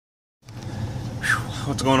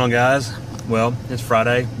What's going on, guys? Well, it's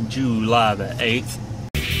Friday, July the 8th.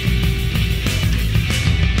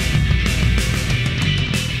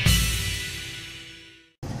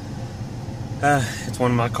 It's one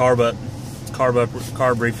of my carb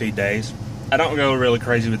refeed days. I don't go really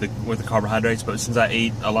crazy with the carbohydrates, but since I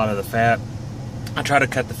eat a lot of the fat, I try to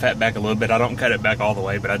cut the fat back a little bit. I don't cut it back all the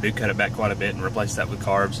way, but I do cut it back quite a bit and replace that with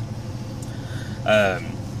carbs.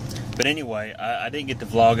 But anyway, I didn't get to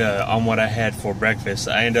vlog on what I had for breakfast.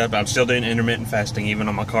 I'm still doing intermittent fasting even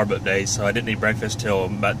on my Carb Up days, so I didn't eat breakfast till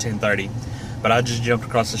about 10:30. But I just jumped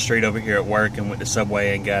across the street over here at work and went to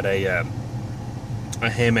Subway and got a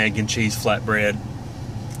ham, egg, and cheese flatbread,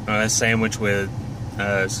 a sandwich with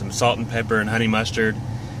some salt and pepper and honey mustard,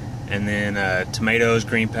 and then tomatoes,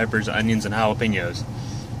 green peppers, onions, and jalapenos.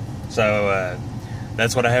 So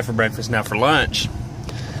that's what I had for breakfast. Now for lunch,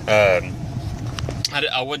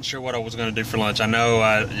 I wasn't sure what I was going to do for lunch. I know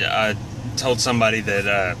I told somebody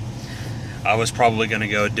that I was probably going to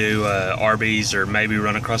go do Arby's, or maybe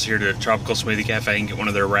run across here to the Tropical Smoothie Cafe and get one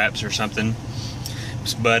of their wraps or something.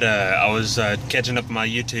 But I was catching up on my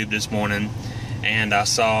YouTube this morning, and I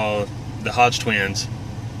saw the Hodge twins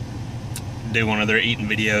do one of their eating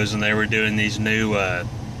videos, and they were doing these new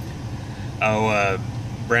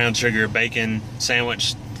brown sugar bacon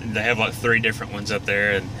sandwich. They have like 3 different ones up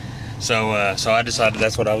there, and so I decided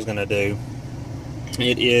that's what I was gonna do.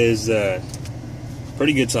 It is a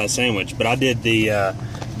pretty good sized sandwich, but I did the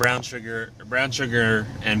brown sugar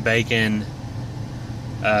and bacon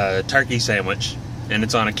turkey sandwich, and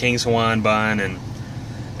it's on a King's Hawaiian bun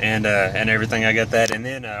and everything. I got that, and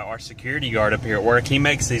then our security guard up here at work, he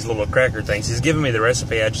makes these little cracker things. He's given me the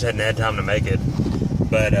recipe. I just hadn't had time to make it,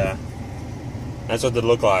 but that's what they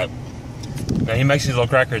look like. Now, he makes these little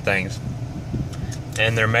cracker things,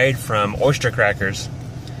 and they're made from oyster crackers.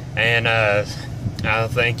 And I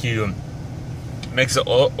think you mix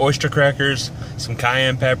the oyster crackers, some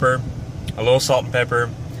cayenne pepper, a little salt and pepper,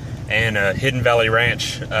 and a Hidden Valley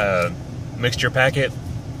Ranch mixture packet.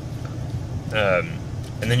 And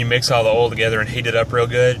then you mix all the oil together and heat it up real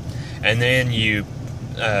good. And then you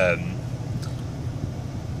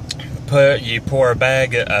pour a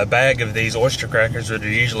bag of these oyster crackers, which are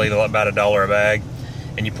usually about $1 a bag.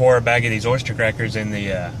 And you pour a bag of these oyster crackers in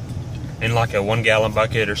in like a 1 gallon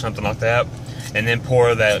bucket or something like that, and then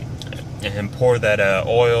pour that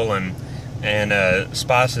oil and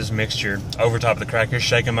spices mixture over top of the crackers.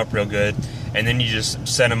 Shake them up real good, and then you just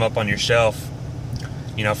set them up on your shelf,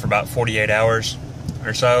 for about 48 hours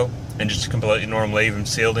or so, and just completely leave them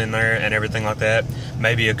sealed in there and everything like that.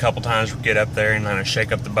 Maybe a couple times we'll get up there and kind of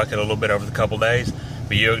shake up the bucket a little bit over the couple days,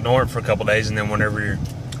 but you ignore it for a couple days, and then whenever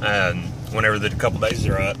the couple days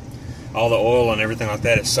are up, all the oil and everything like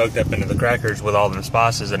that is soaked up into the crackers with all the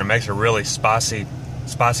spices, and it makes a really spicy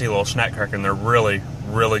little snack cracker, and they're really,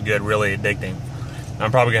 really good, really addicting. I'm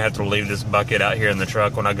probably gonna have to leave this bucket out here in the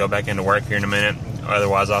truck when I go back into work here in a minute.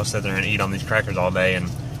 Otherwise, I'll sit there and eat on these crackers all day and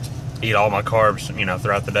eat all my carbs,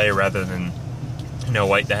 throughout the day, rather than,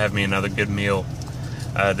 wait to have me another good meal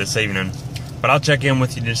this evening. But I'll check in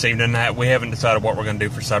with you this evening. We haven't decided what we're gonna do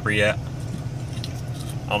for supper yet.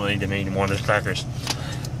 I don't need to eat any more of those crackers.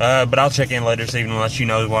 But I'll check in later this evening and let you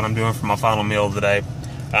know what I'm doing for my final meal of the day.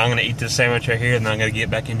 I'm going to eat this sandwich right here, and then I'm going to get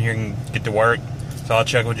back in here and get to work. So I'll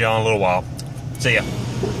check with y'all in a little while. See ya.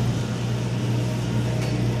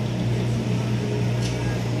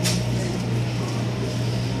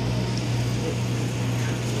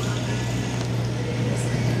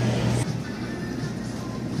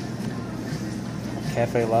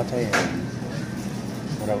 Cafe latte and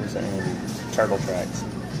what I was saying, turtle tracks.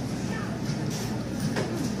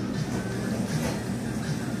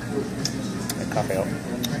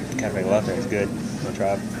 Cafe latte is good. Wanna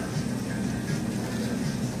try it?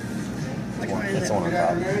 Which one is It's it? the one on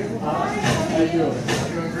top.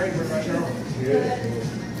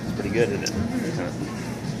 It's pretty good, isn't it?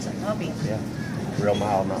 It's like puppy. Yeah. Real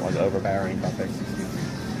mild, not like overpowering coffee.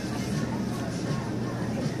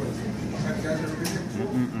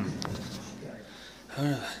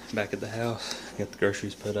 Back at the house, got the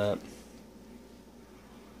groceries put up.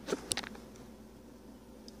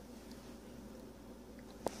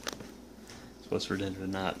 What's for dinner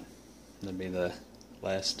tonight? That'll be the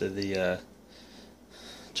last of the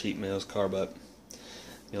cheat meals, Carb Up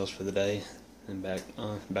meals for the day, and back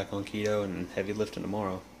on keto and heavy lifting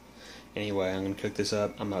tomorrow. Anyway, I'm gonna cook this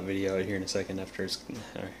up. I might video it here in a second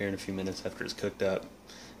here in a few minutes after it's cooked up.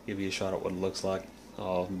 Give you a shot at what it looks like,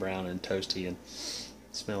 all brown and toasty and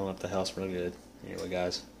smelling up the house real good. Anyway,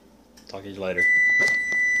 guys, talk to you later.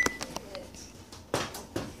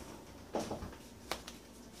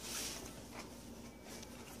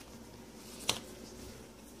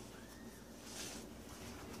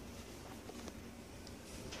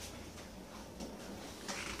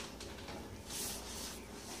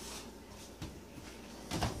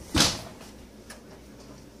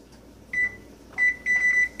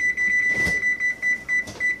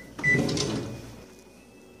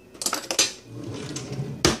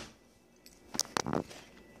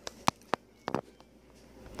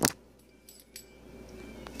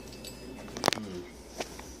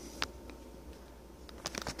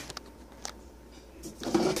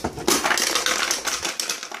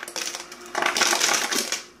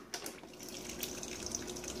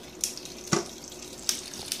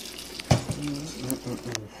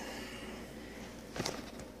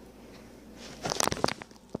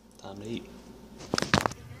 something to eat.